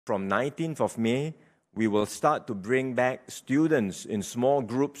From 19th of May, we will start to bring back students in small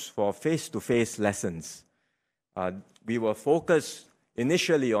groups for face-to-face lessons. We will focus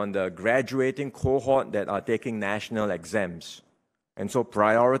initially on the graduating cohort that are taking national exams. And so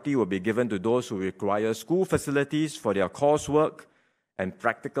priority will be given to those who require school facilities for their coursework and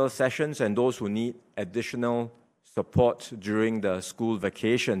practical sessions, and those who need additional support during the school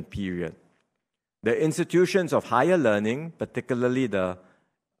vacation period. The institutions of higher learning, particularly the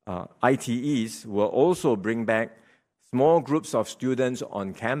ITEs, will also bring back small groups of students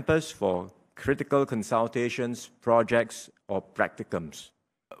on campus for critical consultations, projects, or practicums.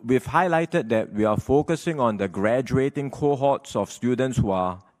 We've highlighted that we are focusing on the graduating cohorts of students who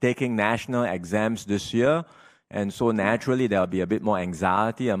are taking national exams this year, and so naturally there'll be a bit more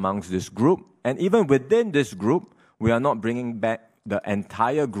anxiety amongst this group. And even within this group, we are not bringing back the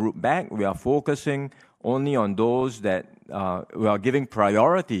entire group back. We are focusing only on those that we are giving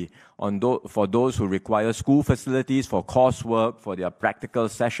priority on for those who require school facilities for coursework, for their practical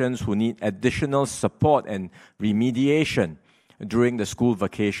sessions, who need additional support and remediation during the school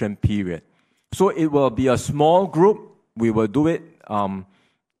vacation period. So it will be a small group. We will do it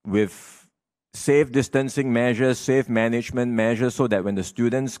with safe distancing measures, safe management measures, so that when the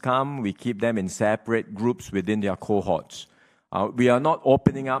students come, we keep them in separate groups within their cohorts. We are not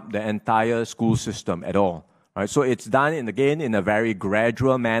opening up the entire school system at all. Right? So it's done, again, in a very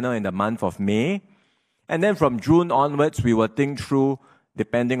gradual manner in the month of May. And then from June onwards, we will think through,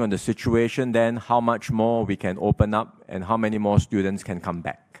 depending on the situation, then how much more we can open up and how many more students can come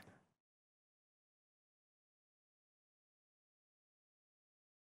back.